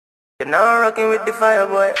Now rocking with the fire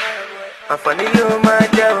boy. I'm funny you my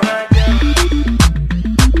devil.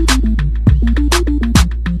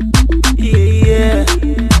 Yeah,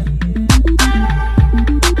 yeah.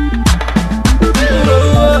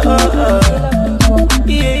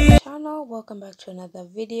 Channel, welcome back to another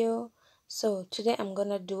video. So today I'm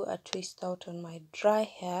gonna do a twist out on my dry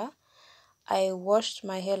hair. I washed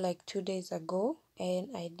my hair like 2 days ago and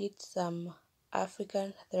I did some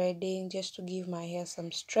African threading just to give my hair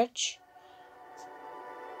some stretch.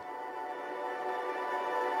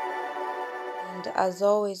 And as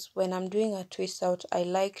always, when I'm doing a twist out, I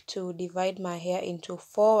like to divide my hair into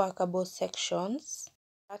 4 workable sections.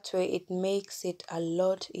 That way it makes it a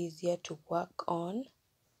lot easier to work on.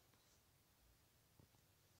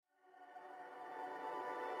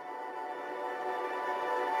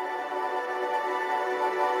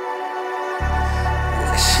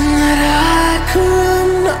 Wishing that I could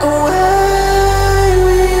run away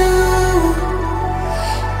with you.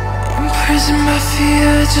 Imprisoned by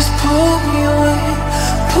fear, just pull me away,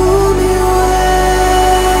 pull me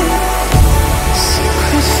away.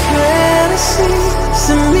 Secret fantasies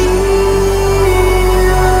of me.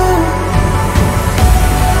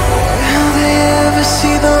 Will they ever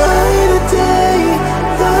see the light of day,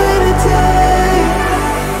 light of day?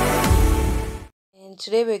 And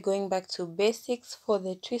today we're going back to basics. For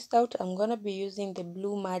the twist out, I'm gonna be using the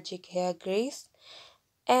Blue Magic Hair Grease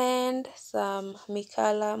and some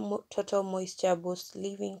Mikala Total Moisture Boost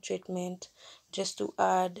leave-in treatment just to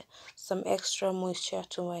add some extra moisture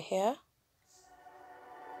to my hair.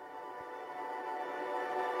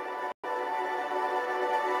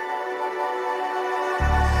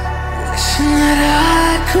 Wishing that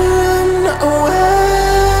I could run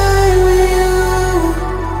away with you.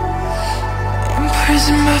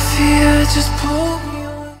 Imprisoned by fear, just pull me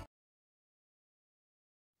away.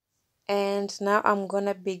 And now I'm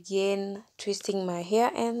gonna begin twisting my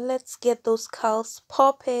hair, and let's get those curls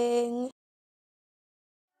popping.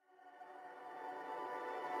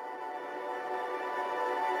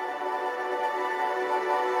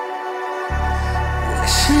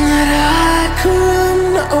 Wishing that I could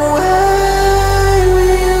run away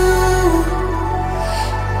with you.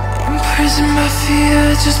 Imprisoned by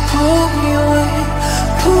fear, just pull me away,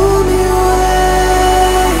 pull me away.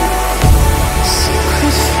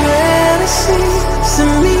 Secret fantasies of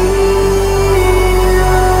me.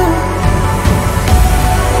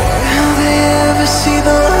 Will they ever see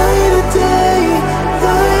the light of day,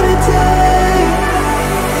 light of day?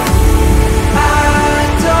 I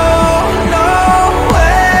don't know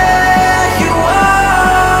where you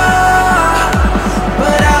are,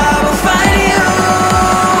 but I will find you.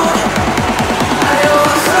 I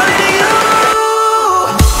will find you.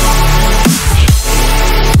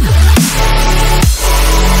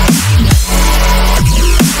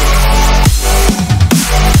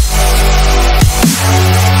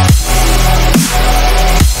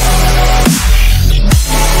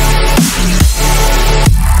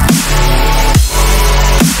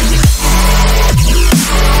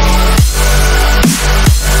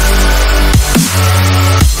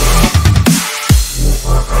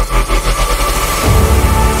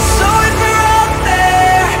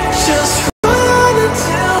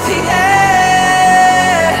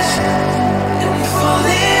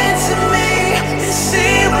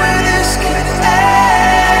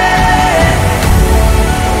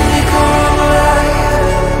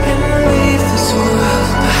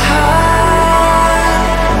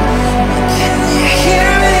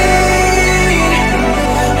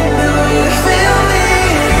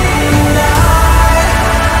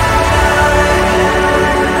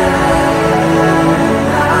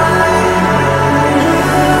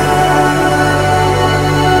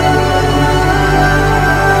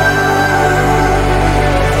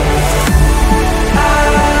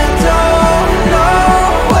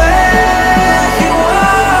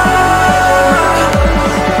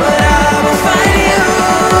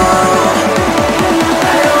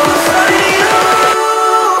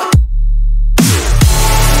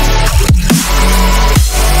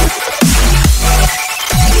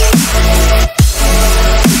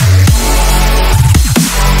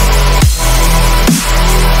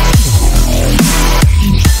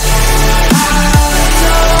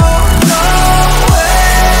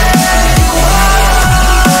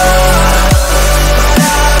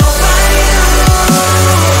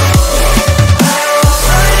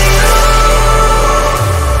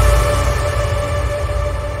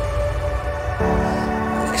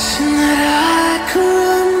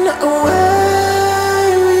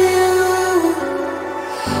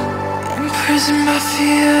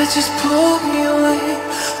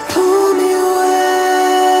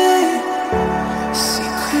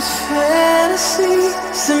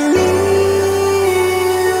 to me.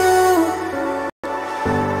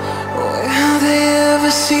 Will they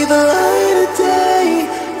ever see the light of day,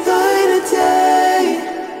 light of day?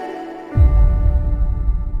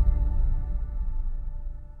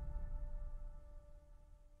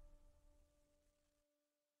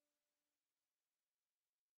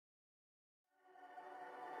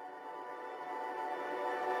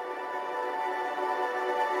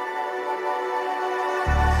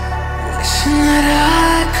 Wishing that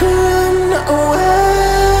I could run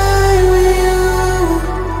away with you.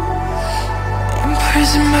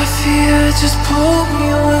 Imprisoned by fear, just pull me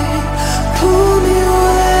away, pull me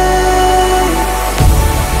away.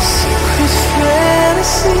 Secret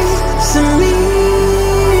fantasies of me.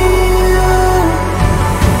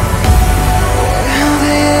 Will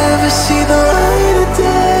they ever see the light of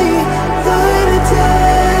day, light of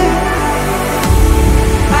day?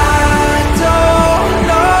 I don't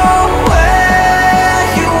know where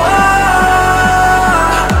you are,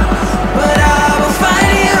 but I will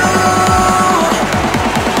find you.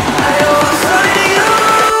 I will find you.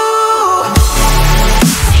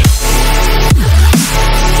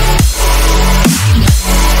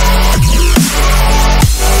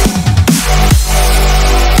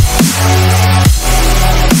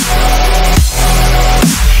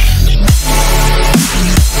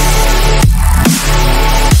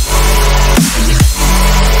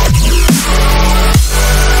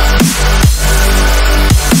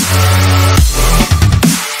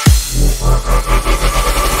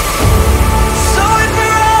 So if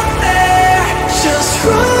you're out there, just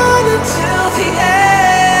run until the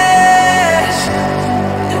edge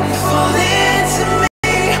and fall into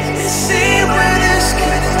me and see where this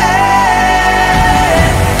could end.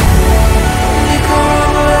 We go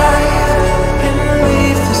on life and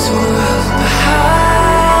leave this world behind.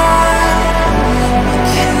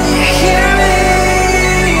 Can you hear me?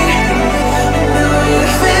 Do you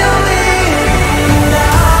feel me?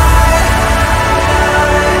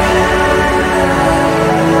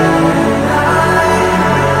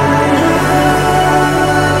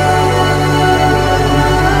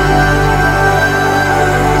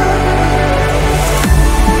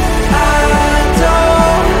 I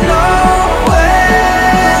don't know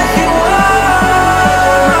where you are,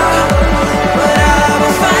 but I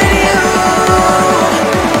will find you.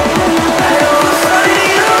 I will find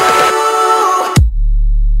you.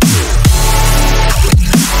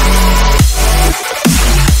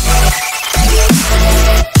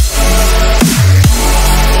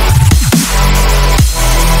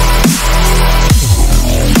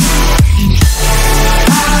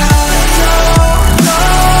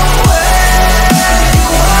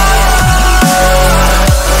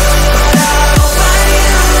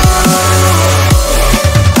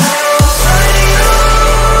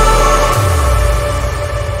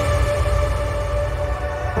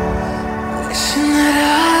 Wishing that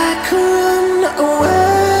I could run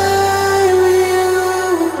away with you.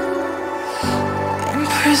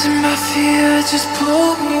 Imprisoned by fear, just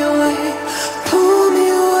pull me away, pull me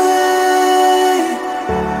away.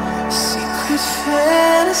 Secret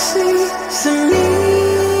fantasies of me.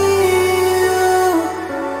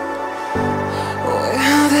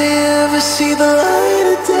 Will they ever see the light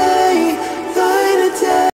of day, light of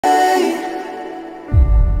day?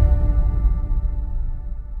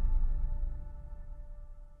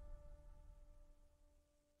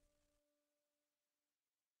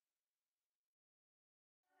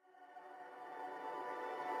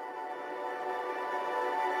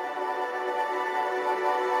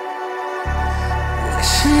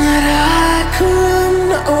 Wishing that I could run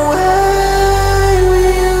away with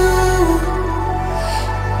you.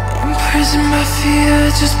 Imprisoned by fear,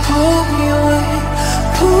 just pull me away,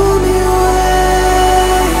 pull me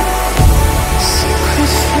away.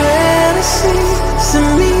 Secret fantasies of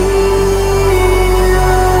me.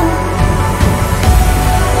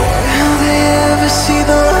 Will they ever see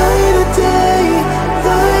the light of day,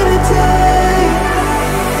 light of day?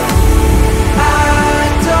 I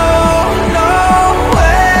don't know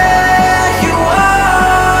where you are,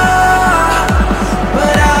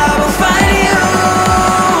 but I will find you.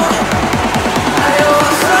 I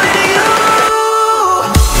will find you.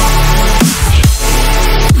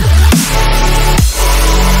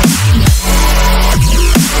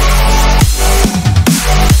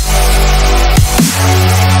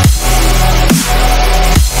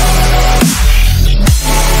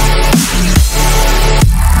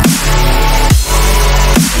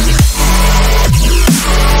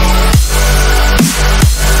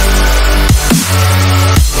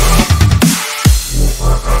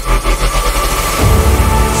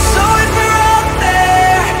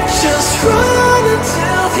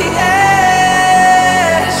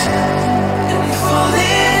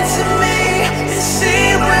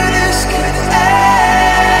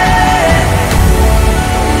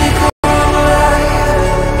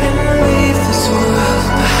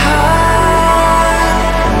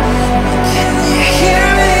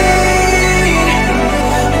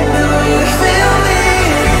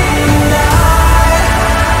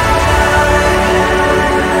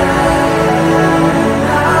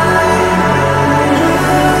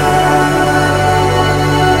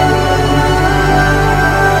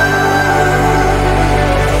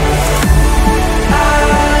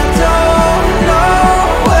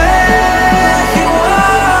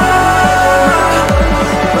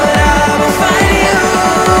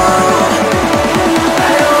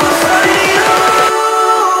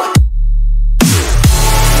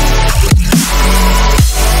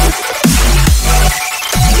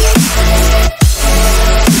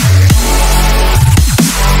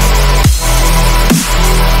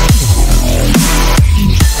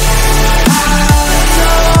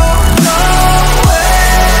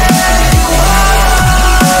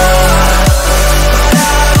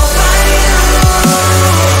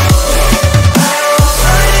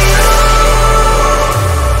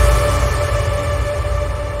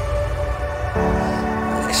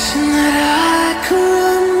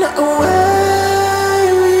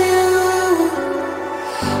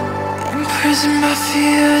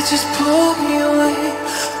 pull me away,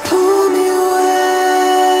 pull me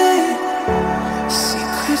away.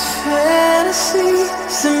 Secret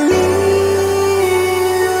fantasies of me.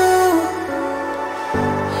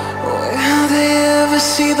 Will they ever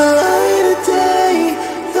see the light of day,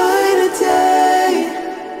 light of day?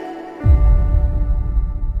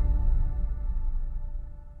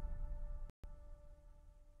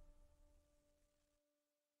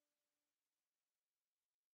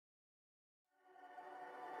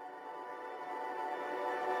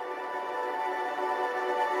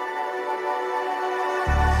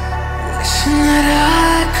 Wishing that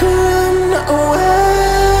I could run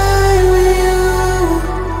away with you.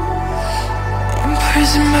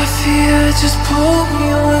 Imprisoned by fear, just pull